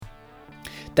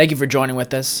Thank you for joining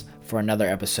with us for another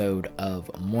episode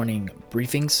of Morning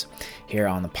Briefings here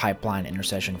on the Pipeline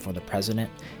Intercession for the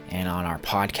President and on our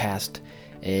podcast.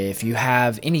 If you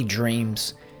have any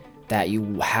dreams that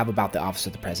you have about the Office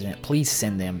of the President, please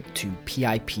send them to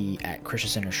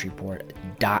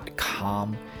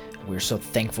pip@christiancentershreveport.com. We're so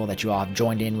thankful that you all have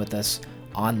joined in with us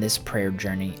on this prayer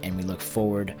journey, and we look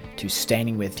forward to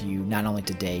standing with you not only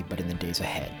today, but in the days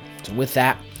ahead. So with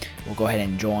that, we'll go ahead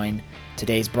and join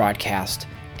today's broadcast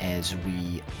as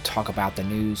we talk about the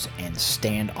news and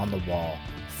stand on the wall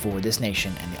for this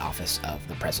nation and the office of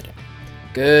the President.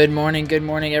 Good morning,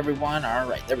 everyone. All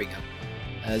right, there we go.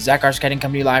 Zach Arskading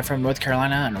coming to you live from North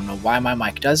Carolina. I don't know why my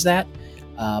mic does that,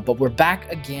 but we're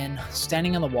back again,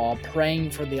 standing on the wall,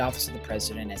 praying for the office of the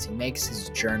President as he makes his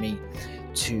journey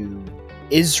to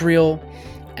Israel.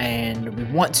 And we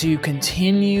want to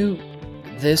continue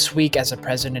this week as the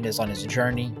President is on his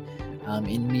journey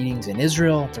in meetings in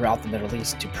Israel, throughout the Middle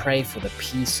East, to pray for the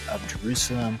peace of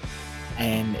Jerusalem.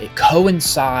 And it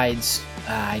coincides,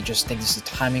 I just think this is the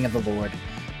timing of the Lord,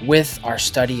 with our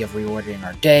study of Reordering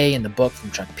Our Day in the book from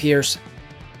Chuck Pierce.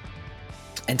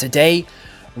 And today,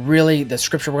 really, the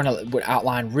scripture we're going to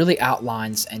outline really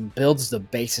outlines and builds the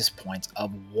basis points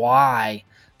of why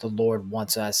the Lord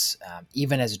wants us,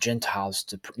 even as Gentiles,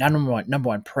 to number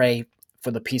one, pray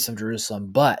for the peace of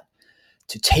Jerusalem, but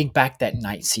to take back that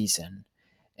night season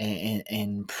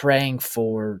and praying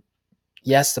for,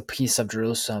 yes, the peace of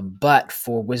Jerusalem, but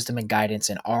for wisdom and guidance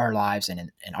in our lives and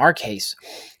in our case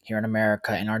here in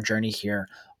America, in our journey here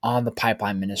on the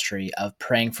Pipeline Ministry of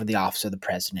praying for the office of the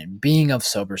President, being of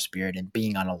sober spirit and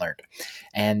being on alert.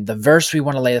 And the verse we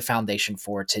want to lay the foundation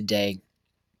for today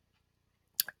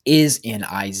is in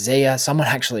Isaiah. Someone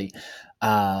actually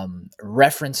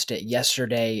referenced it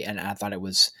yesterday, and I thought it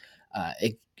was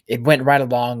it went right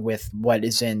along with what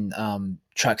is in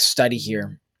Chuck's study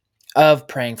here of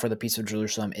praying for the peace of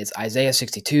Jerusalem. It's Isaiah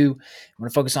 62. I'm going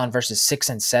to focus on verses 6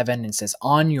 and 7. It says,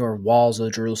 "On your walls, O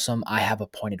Jerusalem, I have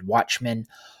appointed watchmen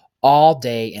all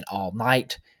day and all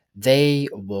night. They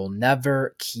will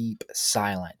never keep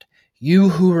silent. You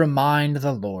who remind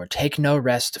the Lord, take no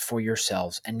rest for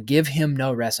yourselves, and give him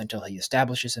no rest until he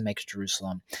establishes and makes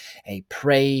Jerusalem a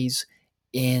praise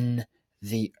in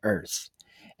the earth."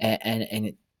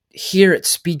 And here it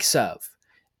speaks of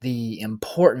the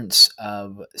importance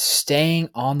of staying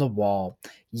on the wall,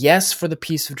 yes, for the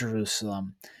peace of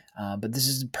Jerusalem, but this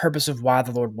is the purpose of why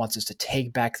the Lord wants us to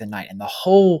take back the night. And the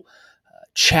whole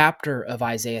chapter of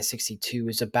Isaiah 62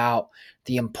 is about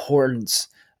the importance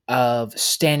of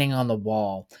standing on the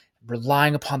wall,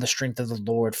 relying upon the strength of the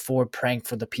Lord for praying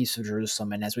for the peace of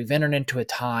Jerusalem. And as we've entered into a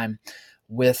time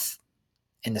in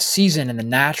the season, in the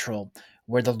natural,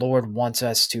 where the Lord wants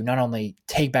us to not only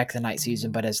take back the night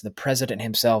season, but as the President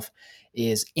himself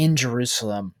is in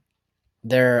Jerusalem,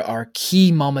 there are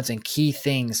key moments and key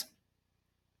things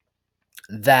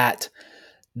that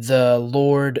the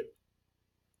Lord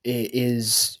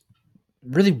is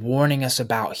really warning us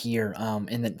about here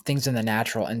in the things in the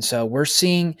natural. And so we're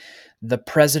seeing the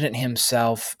President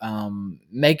himself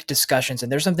make discussions,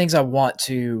 and there's some things I want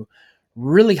to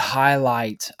really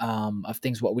highlight of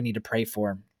things what we need to pray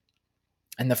for.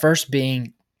 And the first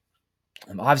being,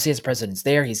 obviously, as the President's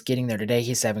there, he's getting there today,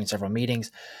 he's having several meetings.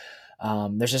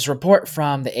 There's this report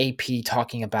from the AP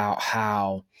talking about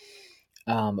how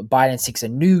Biden seeks a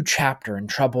new chapter in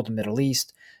troubled Middle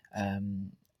East.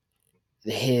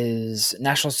 His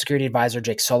National Security Advisor,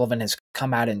 Jake Sullivan, has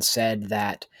come out and said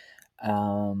that, I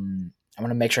want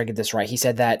to make sure I get this right. He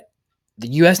said that the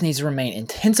U.S. needs to remain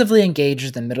intensively engaged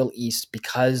in the Middle East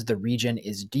because the region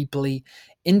is deeply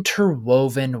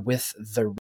interwoven with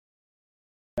the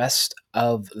rest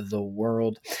of the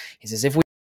world. He says, if we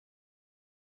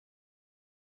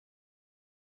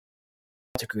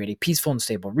to create a peaceful and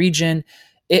stable region,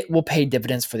 it will pay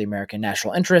dividends for the American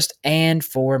national interest and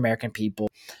for American people.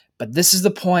 But this is the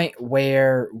point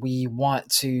where we want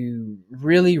to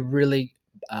really, really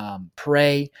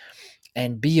pray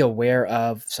and be aware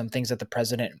of some things that the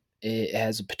President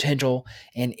has a potential.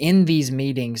 And in these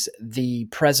meetings, the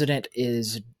President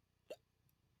is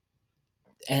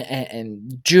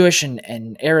and Jewish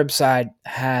and Arab side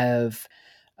have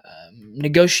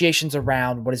negotiations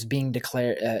around what is being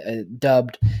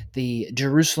dubbed the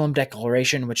Jerusalem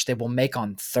Declaration, which they will make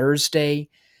on Thursday.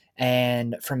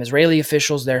 And from Israeli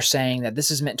officials, they're saying that this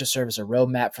is meant to serve as a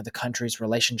roadmap for the country's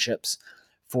relationships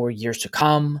for years to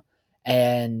come.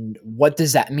 And what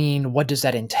does that mean? What does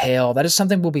that entail? That is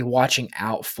something we'll be watching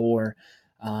out for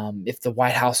if the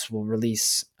White House will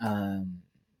release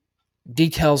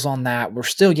details on that. We're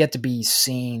still yet to be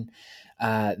seen.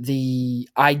 The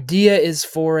idea is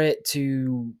for it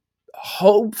to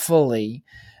hopefully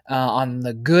on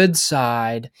the good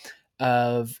side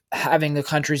of having the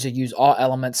countries to use all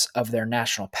elements of their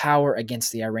national power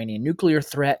against the Iranian nuclear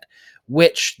threat,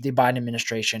 which the Biden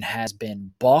administration has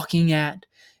been balking at.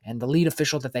 And the lead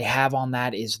official that they have on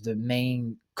that is the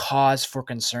main cause for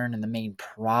concern and the main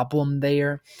problem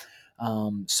there.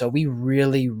 So we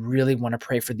really, really want to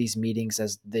pray for these meetings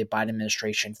as the Biden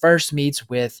administration first meets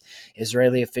with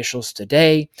Israeli officials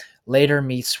today, later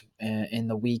meets in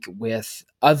the week with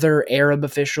other Arab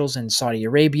officials in Saudi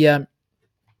Arabia,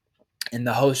 and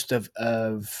the host of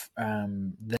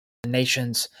the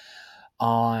nations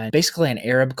on basically an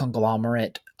Arab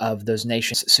conglomerate of those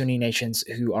nations, Sunni nations,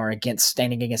 who are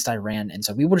standing against Iran. And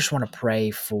so we would just want to pray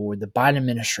for the Biden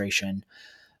administration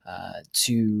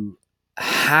to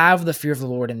have the fear of the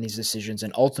Lord in these decisions,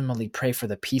 and ultimately pray for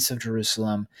the peace of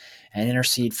Jerusalem and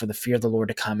intercede for the fear of the Lord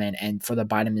to come in, and for the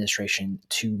Biden administration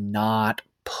to not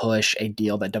push a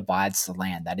deal that divides the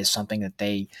land. That is something that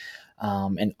they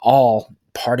and all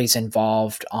parties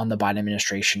involved on the Biden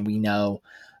administration, we know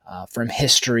from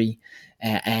history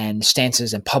and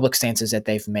stances and public stances that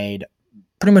they've made,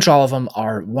 pretty much all of them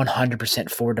are 100%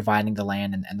 for dividing the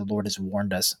land, and the Lord has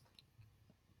warned us,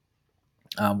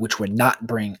 which would not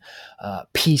bring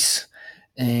peace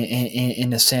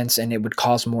in a sense, and it would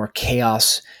cause more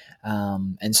chaos.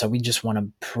 And so we just want to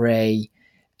pray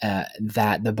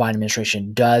that the Biden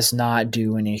administration does not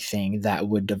do anything that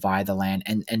would divide the land.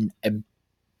 And a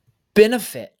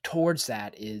benefit towards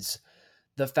that is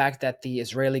the fact that the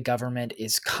Israeli government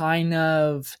is kind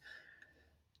of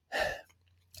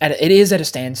at a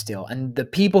standstill, and the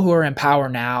people who are in power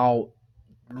now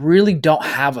really don't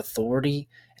have authority,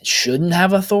 shouldn't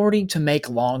have authority to make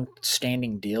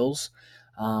long-standing deals.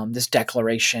 This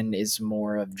declaration is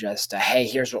more of just a, hey,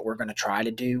 here's what we're going to try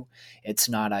to do. It's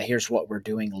not a, here's what we're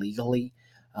doing legally.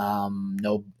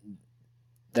 No,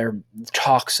 there are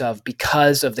talks of,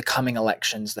 because of the coming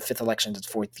elections, the fifth elections in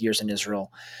 4 years in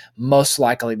Israel, most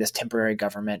likely this temporary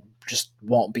government just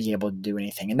won't be able to do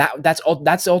anything. And that's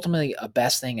ultimately a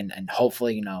best thing. And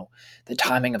hopefully, the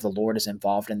timing of the Lord is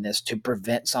involved in this to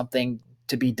prevent something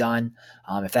to be done.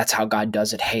 If that's how God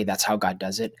does it, hey, that's how God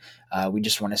does it. We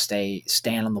just want to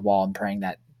stand on the wall and praying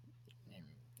that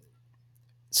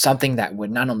something that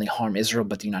would not only harm Israel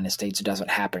but the United States doesn't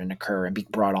happen and occur and be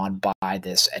brought on by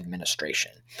this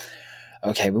administration.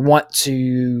 Okay, we want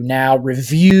to now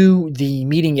review the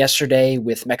meeting yesterday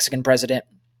with Mexican president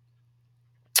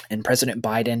and President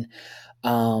Biden.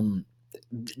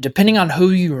 Depending on who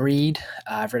you read,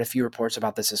 I've read a few reports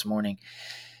about this morning.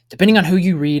 Depending on who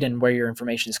you read and where your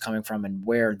information is coming from and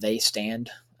where they stand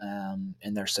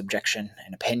in their subjection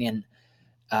and opinion,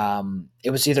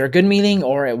 it was either a good meeting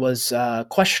or it was a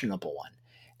questionable one.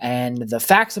 And the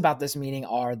facts about this meeting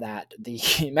are that the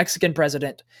Mexican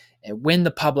president, when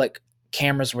the public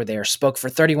cameras were there, spoke for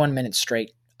 31 minutes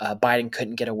straight. Biden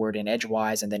couldn't get a word in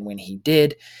edgewise. And then when he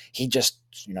did, he just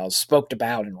spoke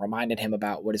about and reminded him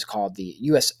about what is called the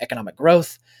U.S. economic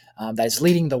growth that is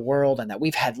leading the world, and that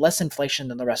we've had less inflation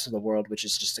than the rest of the world, which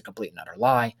is just a complete and utter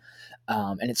lie.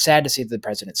 And it's sad to see the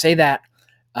president say that.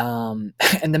 And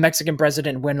the Mexican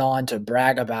president went on to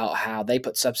brag about how they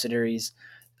put subsidies,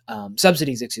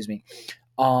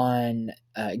 on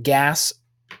gas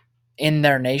in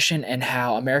their nation, and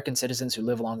how American citizens who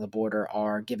live along the border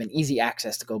are given easy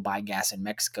access to go buy gas in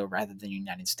Mexico rather than the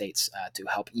United States to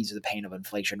help ease the pain of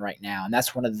inflation right now. And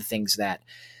that's one of the things that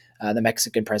the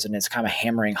Mexican president is kind of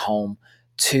hammering home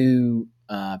to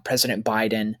President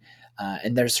Biden.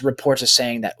 And there's reports of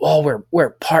saying that, we're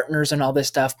partners and all this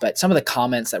stuff. But some of the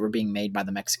comments that were being made by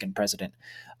the Mexican president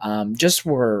just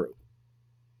were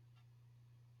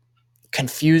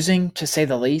confusing, to say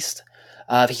the least.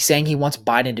 He's saying he wants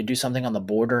Biden to do something on the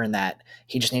border and that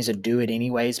he just needs to do it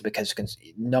anyways because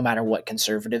no matter what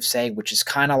conservatives say, which is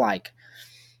kind of like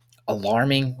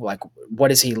alarming. Like,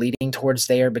 what is he leading towards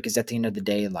there? Because at the end of the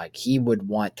day, like, he would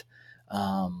want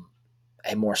a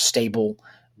more stable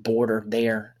border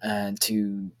there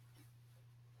to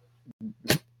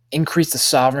increase the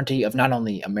sovereignty of not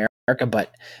only America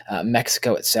but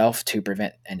Mexico itself, to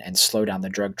prevent and slow down the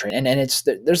drug trade. And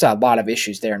there's a lot of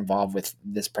issues there involved with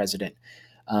this president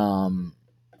and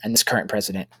this current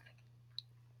president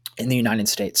in the United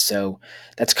States. So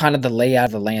that's kind of the layout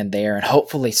of the land there, and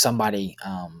hopefully somebody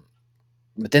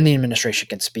within the administration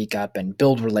can speak up and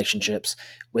build relationships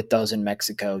with those in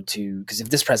Mexico because if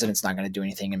this president's not going to do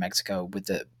anything in Mexico with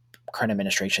the current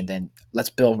administration, then let's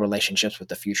build relationships with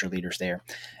the future leaders there,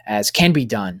 as can be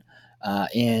done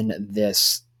in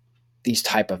these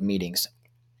type of meetings.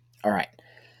 All right.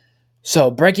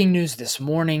 So breaking news this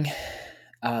morning,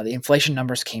 the inflation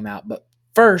numbers came out. But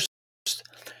first,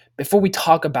 before we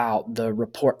talk about the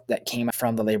report that came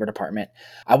from the Labor Department,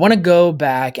 I want to go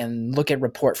back and look at a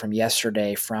report from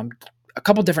yesterday from a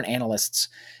couple different analysts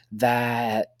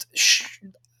that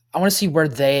I want to see where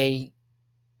they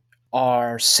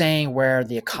are saying where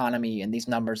the economy and these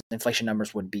numbers, inflation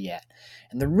numbers, would be at.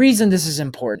 And the reason this is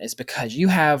important is because you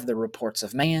have the reports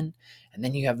of man, and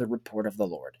then you have the report of the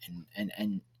Lord,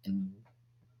 and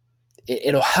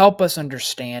it'll help us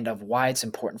understand of why it's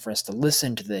important for us to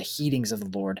listen to the heedings of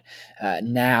the Lord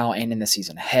now and in the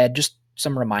season ahead. Just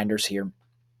some reminders here,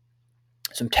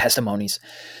 some testimonies.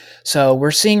 So we're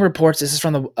seeing reports, this is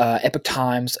from the Epoch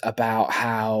Times, about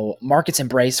how markets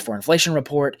embrace for inflation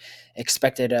report.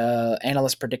 Expected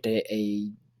analysts predict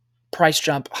a price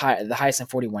jump, the highest in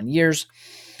 41 years.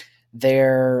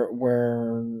 There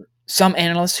were some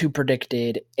analysts who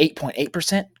predicted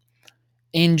 8.8%,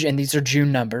 and these are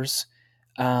June numbers.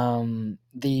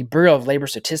 The Bureau of Labor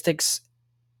Statistics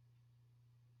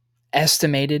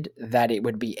estimated that it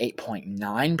would be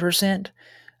 8.9%.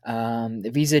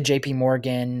 Visa, JP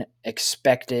Morgan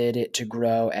expected it to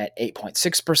grow at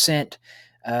 8.6%.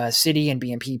 Citi and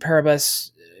BNP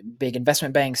Paribas, big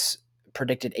investment banks,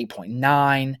 predicted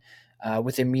 8.9,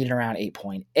 with a median around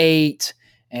 8.8.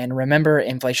 And remember,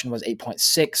 inflation was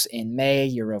 8.6 in May,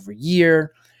 year over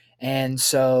year. And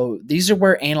so these are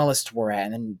where analysts were at.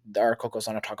 And then the article goes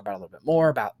on to talk about a little bit more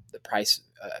about the price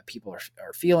people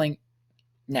are feeling.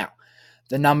 Now,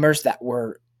 the numbers that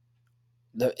were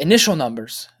the initial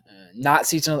numbers, not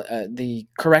seasonal, the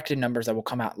corrected numbers that will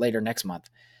come out later next month,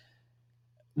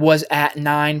 was at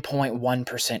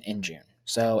 9.1% in June.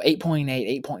 So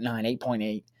 8.8,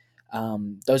 8.9,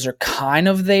 8.8. Those are kind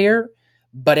of there,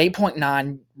 but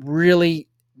 8.9 really,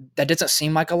 that doesn't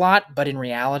seem like a lot, but in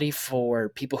reality, for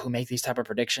people who make these type of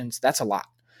predictions, that's a lot.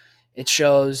 It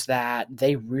shows that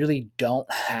they really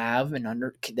don't have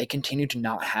they continue to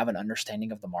not have an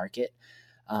understanding of the market.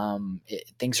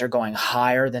 Things are going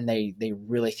higher than they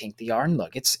really think they are. And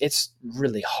look, it's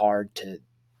really hard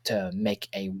to make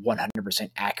a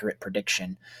 100% accurate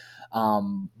prediction.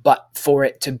 But for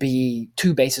it to be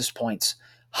 2 basis points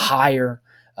higher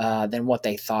than what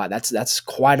they thought, that's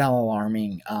quite an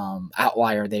alarming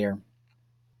outlier there.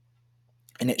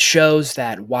 And it shows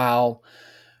that while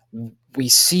we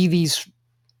see these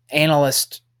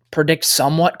analysts predict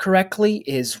somewhat correctly,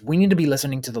 is we need to be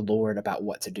listening to the Lord about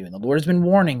what to do. And the Lord has been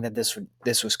warning that this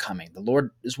was coming. The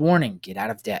Lord is warning, get out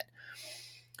of debt,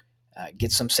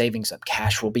 get some savings up,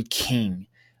 cash will be king,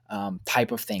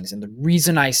 type of things. And the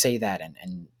reason I say that,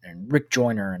 and Rick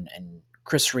Joyner and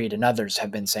Chris Reed and others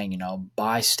have been saying,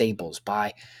 buy staples,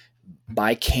 buy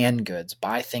canned goods,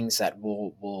 buy things that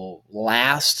will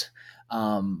last.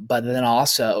 But then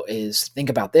also is, think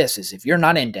about this, is if you're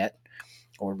not in debt,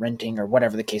 or renting, or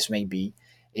whatever the case may be,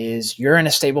 is you're in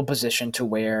a stable position to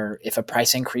where if a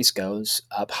price increase goes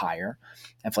up higher,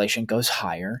 inflation goes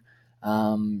higher,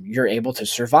 you're able to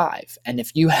survive. And if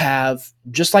you have,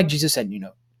 just like Jesus said,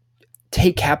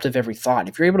 take captive every thought.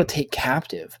 If you're able to take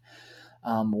captive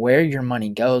where your money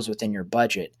goes within your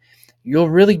budget, you'll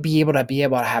really be able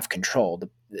to have control.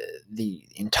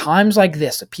 In times like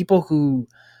this, the people who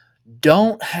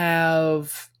don't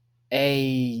have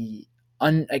a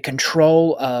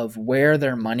control of where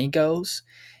their money goes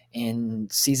in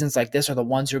seasons like this are the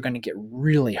ones who are going to get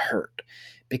really hurt,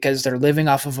 because they're living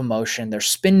off of emotion, they're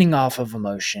spending off of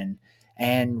emotion.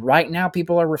 And right now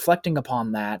people are reflecting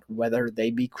upon that, whether they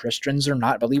be Christians or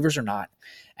not, believers or not.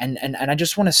 And I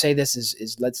just want to say this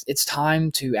is it's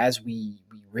time to, as we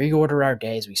reorder our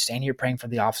days, we stand here praying for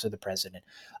the office of the president,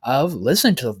 of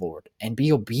listen to the Lord and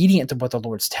be obedient to what the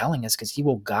Lord's telling us, because he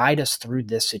will guide us through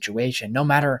this situation, no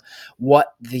matter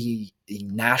what the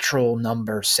natural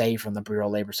numbers say from the Bureau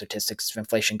of Labor Statistics. If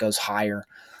inflation goes higher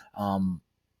or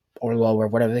lower,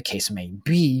 whatever the case may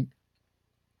be,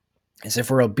 is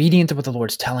if we're obedient to what the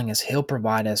Lord's telling us, he'll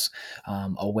provide us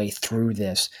a way through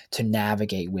this to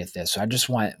navigate with this. So I just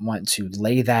want to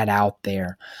lay that out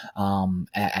there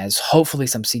as hopefully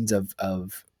some seeds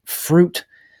of fruit,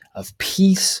 of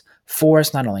peace for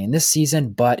us, not only in this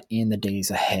season, but in the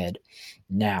days ahead.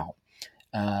 Now,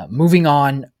 moving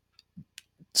on.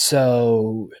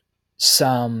 So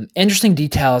some interesting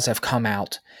details have come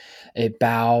out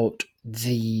about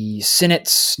the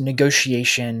Senate's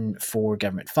negotiation for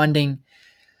government funding.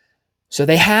 So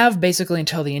they have basically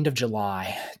until the end of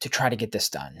July to try to get this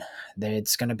done.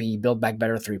 It's going to be Build Back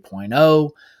Better 3.0.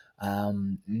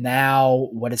 Now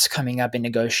what is coming up in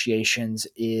negotiations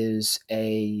is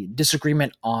a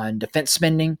disagreement on defense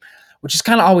spending, which has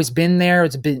kind of always been there.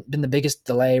 It's been the biggest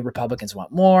delay. Republicans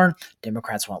want more,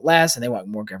 Democrats want less, and they want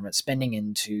more government spending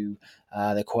into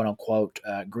the quote-unquote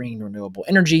green renewable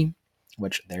energy.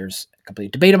 which there's a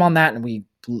complete debate on that, and we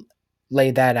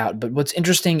laid that out. But what's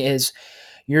interesting is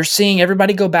you're seeing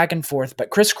everybody go back and forth,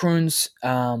 but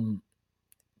Senator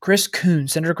Chris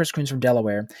Coons from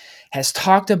Delaware, has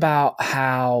talked about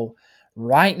how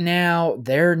right now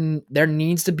there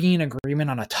needs to be an agreement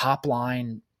on a top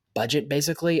line budget,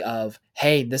 basically, of,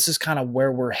 hey, this is kind of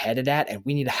where we're headed at, and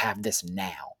we need to have this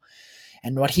now.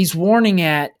 And what he's warning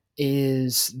at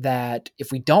is that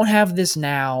if we don't have this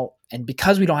now, and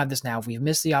because we don't have this now, we've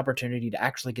missed the opportunity to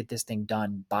actually get this thing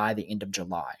done by the end of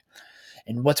July.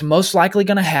 And what's most likely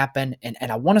going to happen, and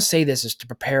I want to say this is to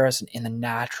prepare us in the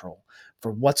natural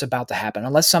for what's about to happen,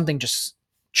 unless something just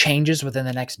changes within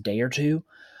the next day or two,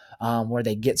 where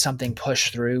they get something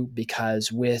pushed through,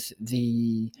 because with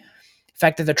the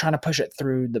fact that they're trying to push it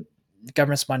through the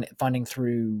government's funding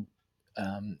through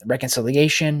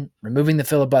reconciliation, removing the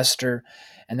filibuster,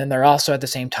 and then they're also at the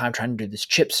same time trying to do this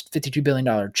 $52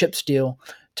 billion CHIPS deal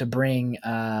to bring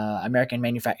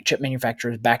American chip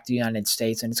manufacturers back to the United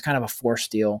States, and it's kind of a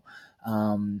forced deal.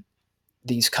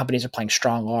 These companies are playing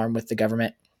strong arm with the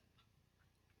government,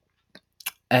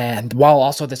 and while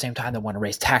also at the same time they want to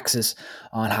raise taxes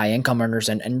on high income earners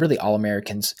and really all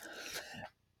Americans.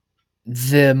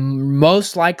 The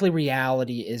most likely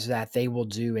reality is that they will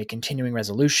do a continuing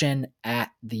resolution at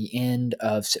the end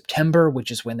of September, which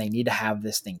is when they need to have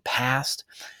this thing passed.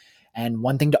 And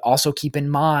one thing to also keep in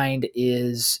mind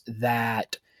is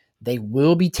that they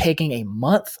will be taking a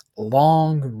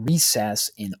month-long recess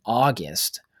in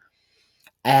August,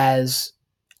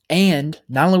 and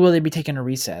not only will they be taking a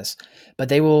recess, but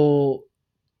they will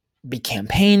be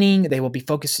campaigning, they will be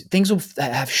focused, things will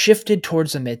have shifted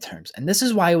towards the midterms. And this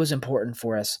is why it was important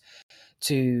for us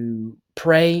to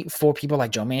pray for people like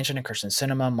Joe Manchin and Kyrsten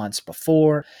Sinema months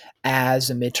before, as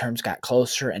the midterms got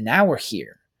closer, and now we're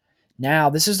here. Now,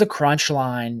 this is the crunch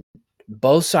line.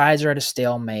 Both sides are at a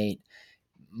stalemate.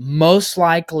 Most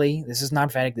likely, this is not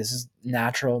emphatic, this is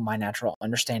natural, my natural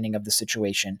understanding of the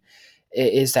situation,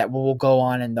 is that we'll go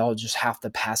on and they'll just have to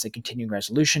pass a continuing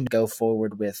resolution to go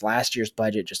forward with last year's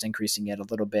budget, just increasing it a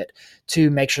little bit to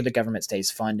make sure the government stays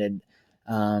funded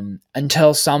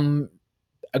until some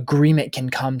agreement can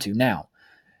come to. Now,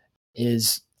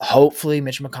 is hopefully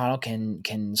Mitch McConnell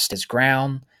can stand his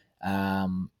ground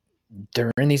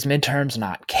during these midterms,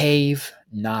 not cave,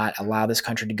 not allow this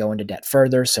country to go into debt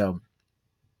further. So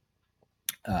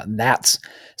that's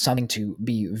something to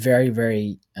be very,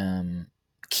 very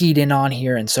keyed in on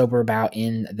here and sober about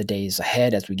in the days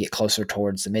ahead as we get closer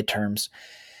towards the midterms.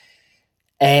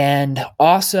 And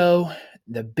also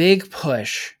the big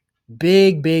push,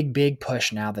 big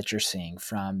push now that you're seeing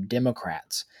from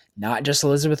Democrats, not just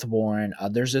Elizabeth Warren,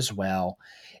 others as well,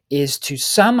 is to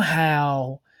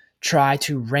somehow try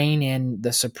to rein in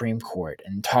the Supreme Court,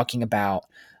 and talking about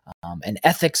an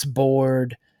ethics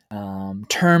board,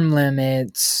 term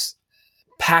limits,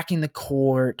 packing the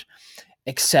court,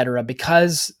 etc.,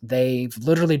 because they've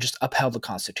literally just upheld the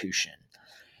Constitution.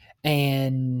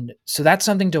 And so that's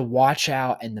something to watch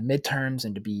out in the midterms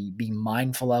and to be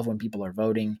mindful of when people are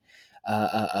voting,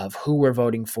 of who we're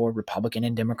voting for, Republican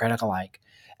and Democratic alike.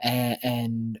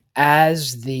 And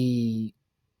as the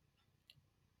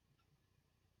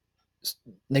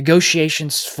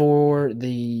negotiations for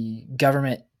the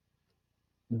government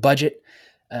budget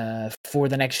for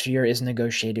the next year is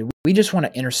negotiated, we just want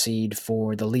to intercede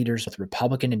for the leaders, both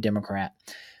Republican and Democrat,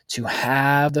 to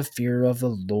have the fear of the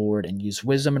Lord and use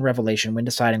wisdom and revelation when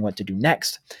deciding what to do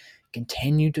next.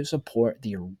 Continue to support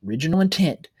the original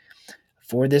intent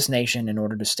for this nation in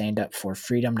order to stand up for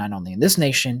freedom, not only in this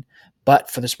nation, but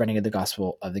for the spreading of the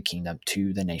gospel of the kingdom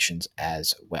to the nations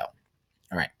as well.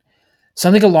 All right.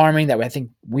 Something alarming that I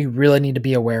think we really need to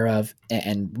be aware of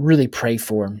and really pray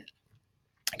for,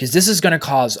 because this is going to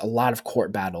cause a lot of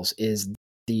court battles, is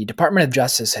the Department of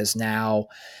Justice has now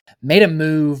made a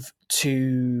move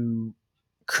to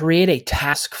create a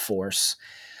task force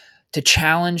to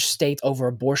challenge states over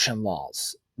abortion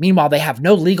laws. Meanwhile, they have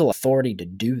no legal authority to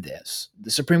do this.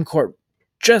 The Supreme Court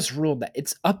just ruled that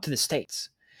it's up to the states.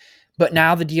 But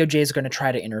now the DOJ is going to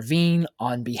try to intervene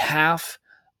on behalf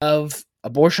of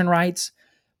abortion rights,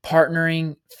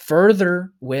 partnering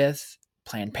further with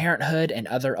Planned Parenthood and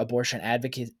other abortion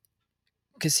advocacy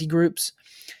groups.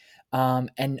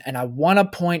 And I want to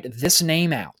point this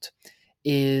name out,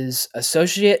 is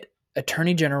Associate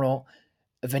Attorney General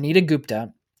Vanita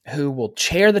Gupta, who will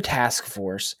chair the task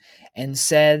force, and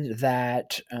said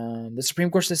that the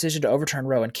Supreme Court's decision to overturn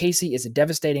Roe and Casey is a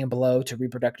devastating blow to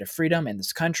reproductive freedom in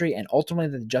this country, and ultimately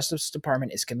the Justice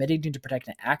Department is committed to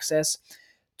protecting access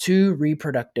to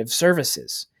reproductive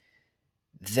services.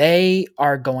 They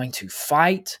are going to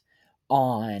fight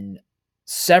on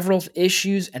several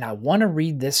issues, and I want to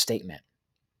read this statement.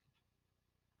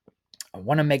 I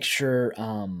want to make sure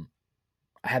I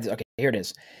have this. Okay, here it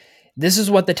is. This is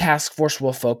what the task force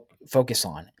will focus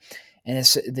on. And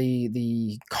it's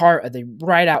the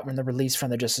write out from the release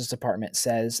from the Justice Department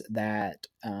says that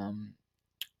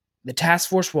the task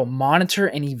force will monitor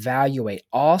and evaluate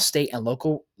all state and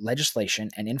local legislation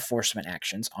and enforcement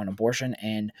actions on abortion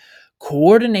and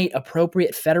coordinate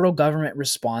appropriate federal government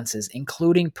responses,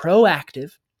 including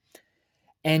proactive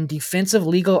and defensive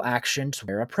legal actions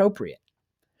where appropriate.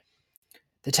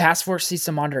 The task force seeks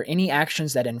to monitor any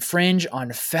actions that infringe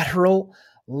on federal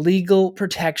legal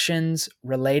protections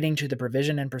relating to the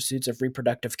provision and pursuits of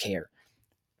reproductive care.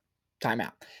 Time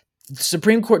out. The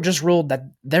Supreme Court just ruled that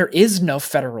there is no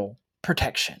federal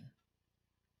protection,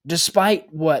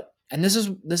 despite what, and this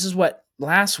is what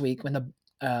last week when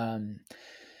the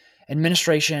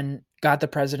administration got the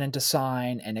president to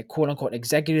sign an a quote unquote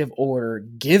executive order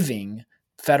giving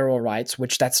federal rights,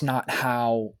 which that's not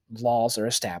how laws are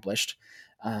established.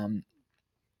 It's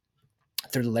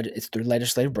through the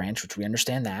legislative branch, which we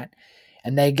understand that.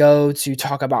 And they go to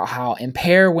talk about how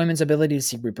impair women's ability to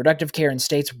seek reproductive care in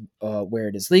states where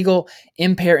it is legal,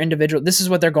 impair individual. This is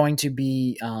what they're going to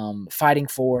be fighting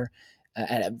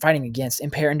against,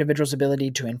 impair individuals' ability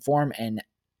to inform and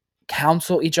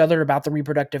counsel each other about the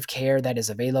reproductive care that is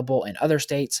available in other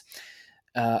states,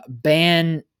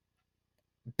 ban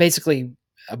basically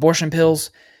abortion pills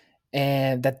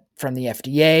and that from the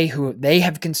FDA, who they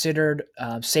have considered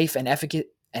safe and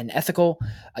ethical,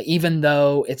 even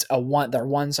though they're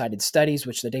one-sided studies,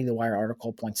 which the Daily Wire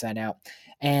article points that out.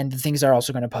 And the things are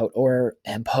also going to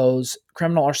impose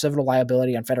criminal or civil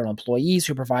liability on federal employees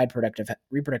who provide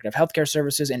reproductive health care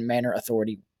services in manner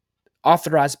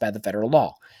authorized by the federal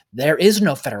law. There is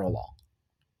no federal law.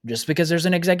 Just because there's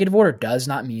an executive order does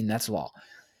not mean that's law.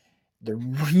 The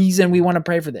reason we want to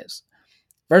pray for this,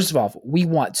 first of all, we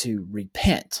want to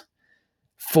repent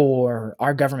for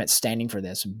our government standing for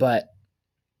this, but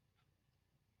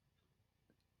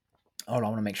hold on, I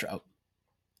want to make sure.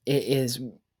 It is.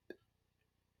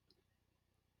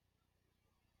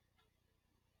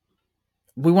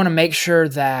 We want to make sure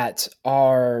that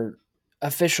our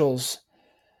officials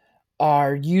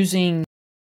are using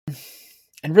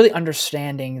and really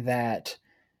understanding that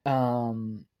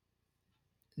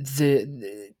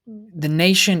the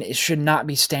nation should not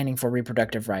be standing for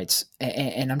reproductive rights.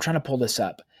 And I'm trying to pull this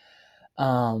up.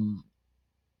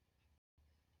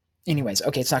 Anyways,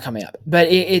 okay, it's not coming up. But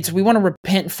we want to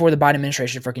repent for the Biden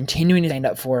administration for continuing to stand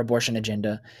up for abortion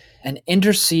agenda and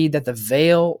intercede that the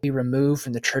veil be removed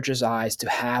from the church's eyes to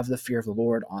have the fear of the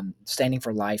Lord on standing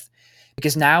for life.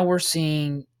 Because now we're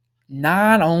seeing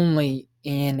not only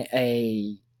in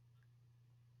a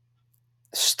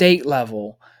state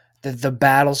level the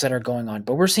battles that are going on,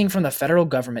 but we're seeing from the federal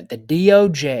government, the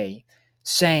DOJ,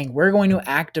 saying we're going to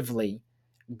actively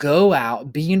go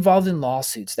out, be involved in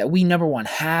lawsuits that we, number one,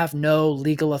 have no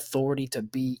legal authority to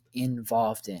be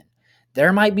involved in.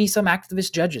 There might be some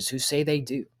activist judges who say they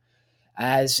do,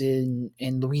 as in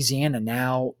Louisiana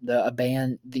now,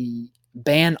 the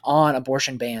ban on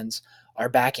abortion bans are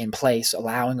back in place,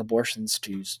 allowing abortions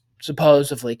to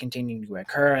supposedly continue to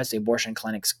occur as the abortion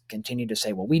clinics continue to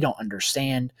say, well, we don't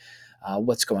understand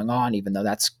what's going on, even though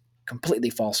that's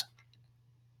completely false.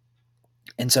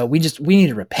 And so we need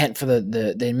to repent for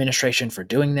the administration for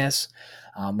doing this.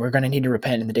 We're going to need to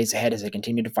repent in the days ahead as they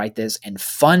continue to fight this and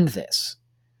fund this.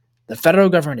 The federal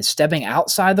government is stepping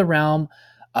outside the realm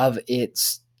of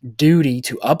its duty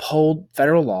to uphold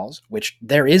federal laws, which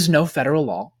there is no federal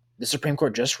law. The Supreme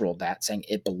Court just ruled that, saying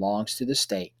it belongs to the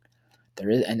state.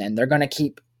 And they're going to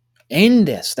keep in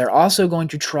this. They're also going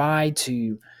to try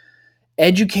to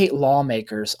educate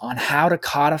lawmakers on how to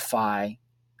codify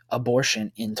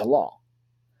abortion into law.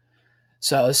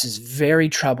 So this is very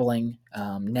troubling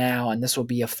now, and this will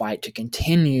be a fight to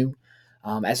continue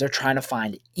as they're trying to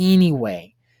find any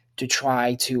way to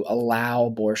try to allow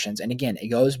abortions. And again, it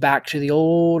goes back to the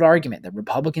old argument that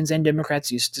Republicans and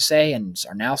Democrats used to say and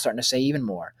are now starting to say even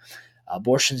more.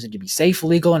 Abortions need to be safe,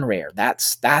 legal, and rare.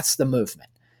 That's the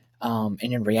movement. And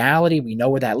in reality, we know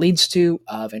where that leads to,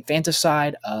 of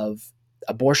infanticide, of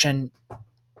abortion,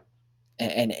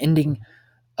 and ending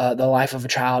the life of a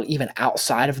child even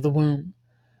outside of the womb.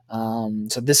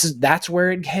 So that's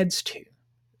where it heads to,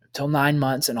 till 9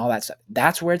 months and all that stuff.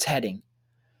 That's where it's heading.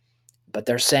 But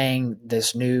they're saying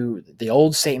the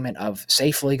old statement of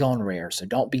safe, legal, and rare. So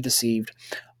don't be deceived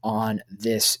on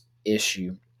this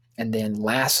issue. And then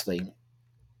lastly,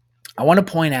 I want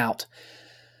to point out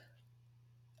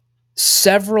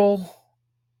several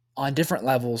on different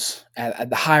levels at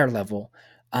the higher level,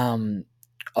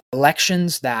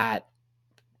 elections that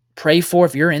pray for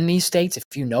if you're in these states, if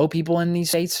you know people in these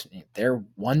states, if they're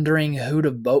wondering who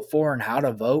to vote for and how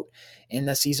to vote in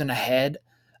the season ahead.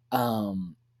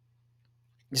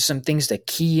 Some things to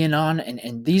key in on,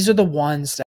 and these are the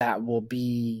ones that will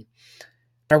be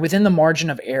are within the margin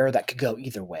of error that could go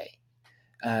either way.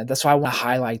 That's why I want to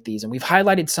highlight these, and we've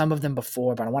highlighted some of them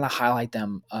before, but I want to highlight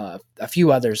them a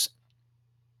few others.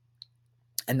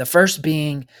 And the first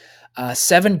being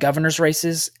 7 governors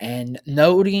races, and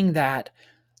noting that,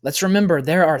 let's remember,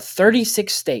 there are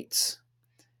 36 states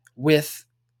with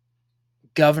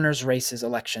governors races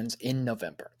elections in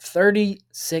November.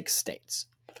 36 states.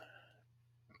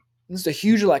 This is a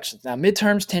huge election. Now,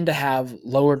 midterms tend to have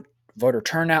lower voter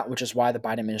turnout, which is why the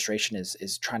Biden administration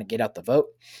is trying to get out the vote.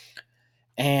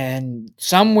 And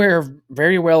some we're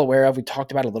very well aware of. We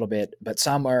talked about a little bit, but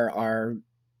some are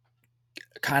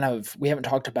kind of we haven't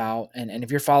talked about. And if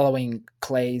you're following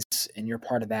Clay's and you're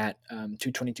part of that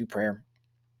 222 prayer,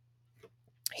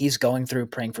 he's going through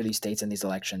praying for these states and these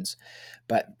elections.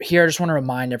 But here, I just want to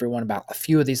remind everyone about a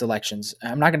few of these elections.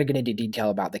 I'm not going to get into detail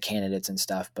about the candidates and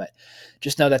stuff, but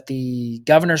just know that the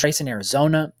governor's race in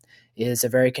Arizona is a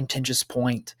very contentious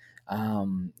point.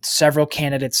 Several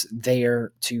candidates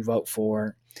there to vote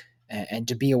for and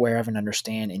to be aware of and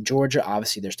understand. In Georgia,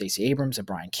 obviously, there's Stacey Abrams and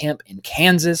Brian Kemp. In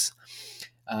Kansas,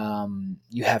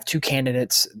 you have 2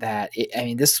 candidates that,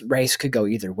 this race could go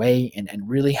either way, and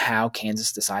really how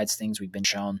Kansas decides things, we've been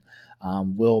shown,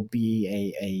 will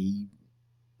be a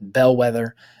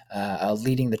bellwether,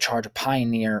 leading the charge, a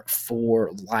pioneer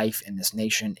for life in this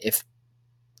nation if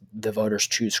the voters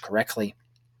choose correctly.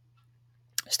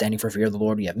 Standing for fear of the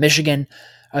Lord, we have Michigan.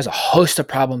 There's a host of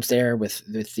problems there with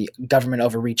the government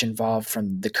overreach involved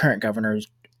from the current governor,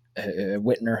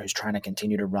 Whitmer, who's trying to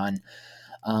continue to run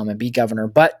and be governor.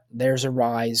 But there's a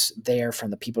rise there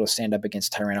from the people to stand up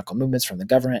against tyrannical movements from the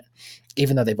government,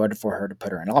 even though they voted for her to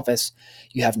put her in office.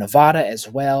 You have Nevada as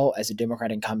well, as a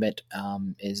Democrat incumbent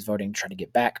is voting to try to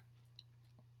get back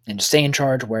and to stay in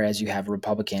charge, whereas you have a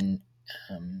Republican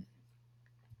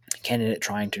candidate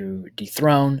trying to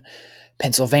dethrone.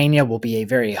 Pennsylvania will be a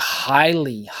very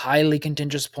highly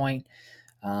contentious point,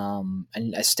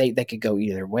 and a state that could go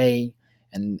either way.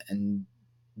 And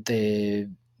the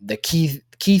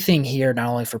key thing here, not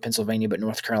only for Pennsylvania but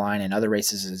North Carolina and other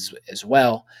races as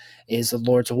well, is the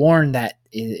Lord's warn that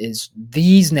is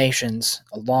these nations,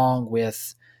 along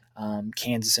with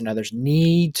Kansas and others,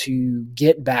 need to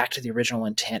get back to the original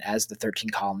intent as the 13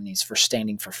 colonies for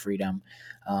standing for freedom,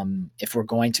 if we're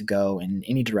going to go in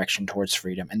any direction towards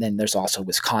freedom. And then there's also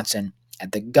Wisconsin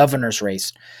at the governor's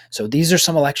race. So these are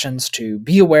some elections to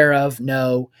be aware of,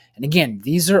 know. And again,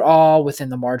 these are all within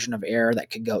the margin of error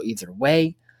that could go either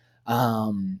way.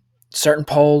 Certain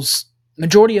polls,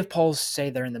 majority of polls say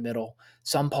they're in the middle.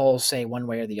 Some polls say one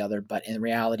way or the other, but in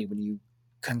reality, when you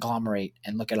conglomerate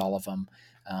and look at all of them,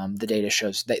 the data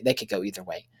shows they could go either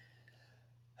way.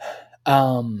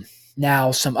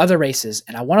 Now, some other races,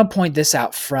 and I want to point this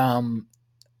out from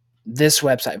this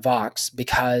website, Vox,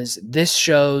 because this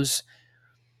shows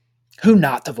who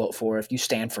not to vote for if you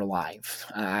stand for life.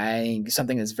 I think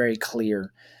something that's very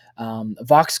clear.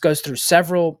 Vox goes through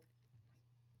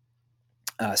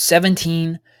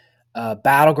 17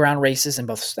 battleground races in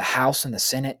both the House and the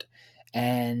Senate.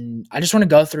 And I just want to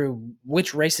go through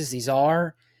which races these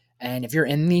are. And if you're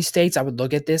in these states, I would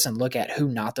look at this and look at who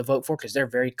not to vote for, because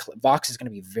they're Vox is going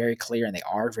to be very clear, and they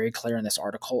are very clear in this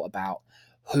article about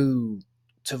who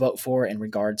to vote for in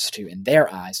regards to, in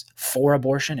their eyes, for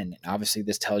abortion. And obviously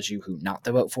this tells you who not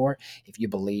to vote for if you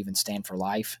believe and stand for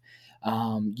life.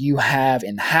 You have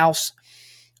in the House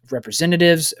of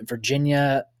Representatives,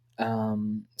 Virginia.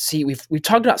 We've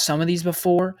talked about some of these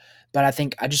before, but I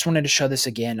think I just wanted to show this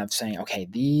again of saying, okay,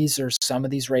 these are some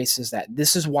of these races that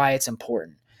this is why it's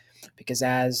important, because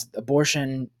as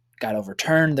abortion got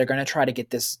overturned, they're going to try to get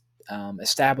this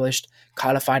established,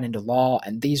 codified into law,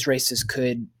 and these races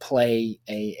could play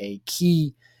a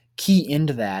key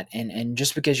into that. And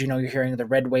just because you're hearing the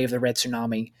red wave, the red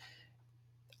tsunami,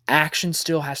 action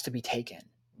still has to be taken.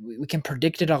 We can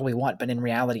predict it all we want, but in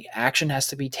reality, action has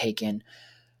to be taken.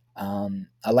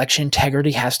 Election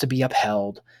integrity has to be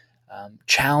upheld.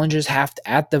 Challenges have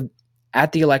to,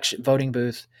 at the election voting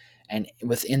booth and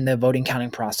within the voting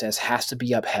counting process, has to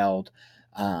be upheld.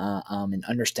 And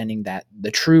understanding that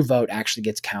the true vote actually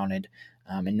gets counted,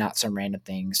 and not some random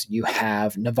things. You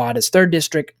have Nevada's 3rd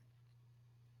district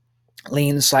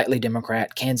leans slightly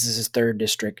Democrat. Kansas's 3rd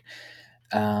district,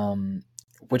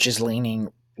 which is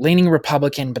leaning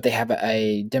Republican, but they have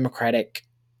a Democratic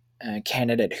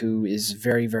candidate who is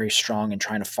very, very strong and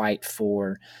trying to fight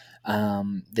for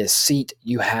this seat.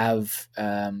 You have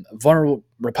vulnerable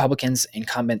Republicans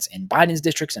incumbents in Biden's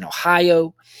districts in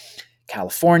Ohio,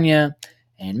 California,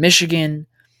 and Michigan,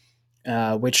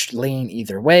 which lean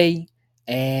either way.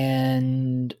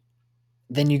 And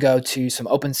then you go to some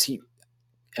open seat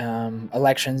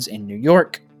elections in New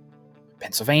York,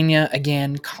 Pennsylvania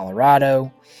again,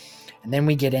 Colorado. And then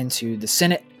we get into the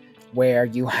Senate, where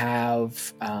you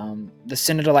have the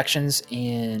Senate elections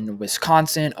in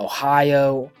Wisconsin,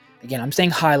 Ohio. Again, I'm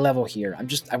staying high level here.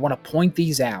 I want to point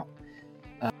these out.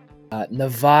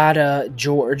 Nevada,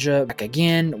 Georgia, back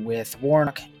again with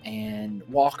Warnock and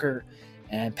Walker,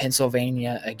 and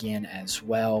Pennsylvania again as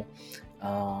well.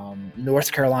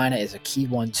 North Carolina is a key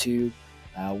one too.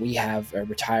 We have a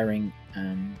retiring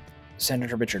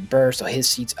Senator Richard Burr, so his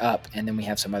seat's up, and then we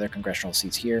have some other congressional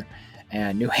seats here,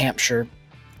 and New Hampshire,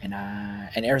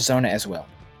 and Arizona as well.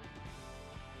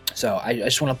 So I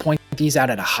just want to point these out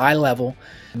at a high level,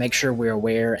 make sure we're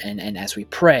aware, and as we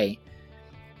pray,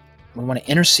 we want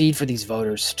to intercede for these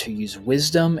voters to use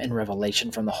wisdom and revelation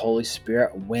from the Holy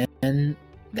Spirit when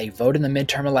they vote in the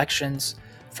midterm elections,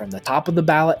 from the top of the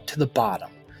ballot to the bottom.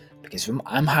 Because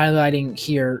I'm highlighting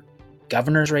here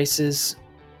governor's races,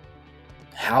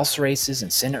 House races,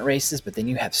 and Senate races, but then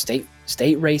you have state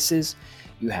races,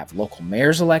 you have local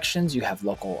mayor's elections, you have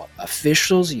local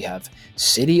officials, you have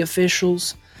city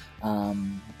officials,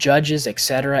 judges,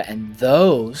 etc. And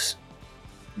those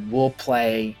will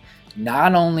play,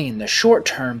 not only in the short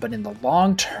term, but in the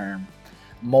long term,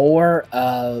 more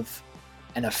of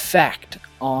an effect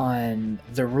on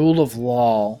the rule of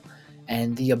law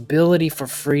and the ability for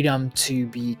freedom to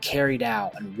be carried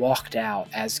out and walked out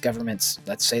as governments,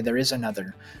 let's say there is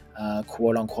another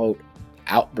quote-unquote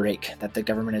outbreak that the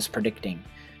government is predicting.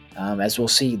 As we'll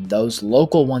see, those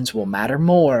local ones will matter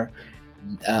more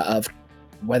of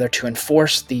whether to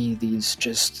enforce these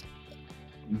just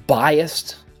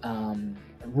biased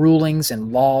rulings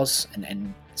and laws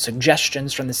and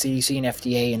suggestions from the CDC and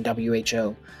FDA and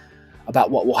WHO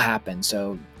about what will happen.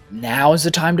 So now is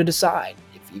the time to decide.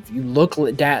 If you look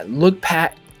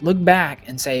back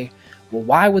and say, well,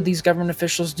 why would these government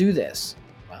officials do this?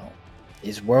 Well,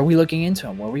 were we looking into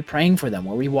them? Were we praying for them?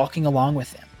 Were we walking along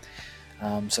with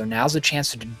them? So now's the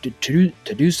chance to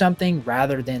do something,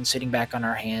 rather than sitting back on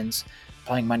our hands,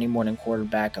 playing Monday morning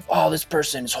quarterback of, oh, this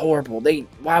person is horrible.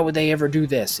 Why would they ever do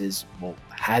this? Well,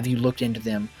 have you looked into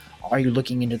them? Are you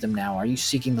looking into them now? Are you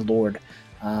seeking the Lord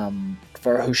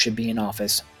for who should be in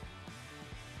office,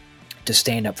 to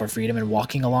stand up for freedom and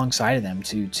walking alongside of them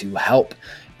to help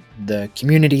the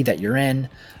community that you're in,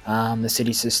 the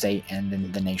city, the state, and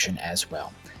then the nation as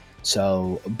well?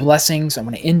 So blessings. I'm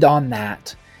going to end on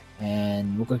that,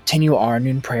 and we'll continue our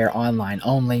noon prayer online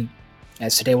only,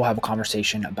 as today we'll have a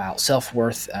conversation about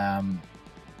self-worth and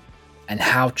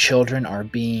how children are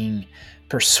being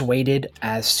persuaded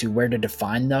as to where to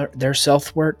define their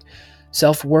self-worth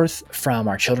from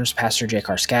our children's pastor, Jay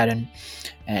Carskadden.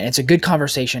 And it's a good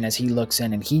conversation as he looks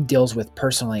in and he deals with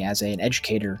personally as an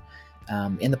educator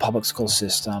in the public school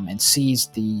system, and sees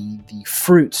the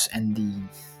fruits and the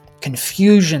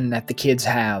confusion that the kids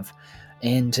have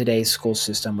in today's school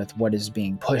system with what is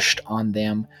being pushed on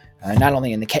them, not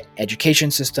only in the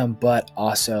education system, but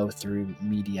also through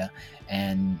media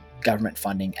and government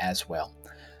funding as well.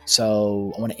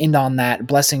 So I want to end on that.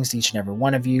 Blessings to each and every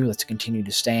one of you. Let's continue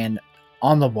to stand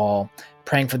on the wall,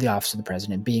 praying for the office of the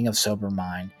president, being of sober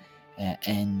mind,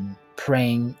 and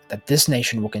praying that this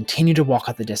nation will continue to walk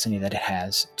out the destiny that it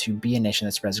has, to be a nation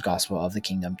that spreads the gospel of the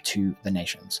kingdom to the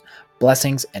nations.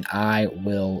 Blessings, and I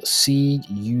will see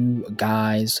you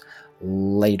guys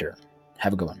later.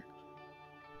 Have a good one.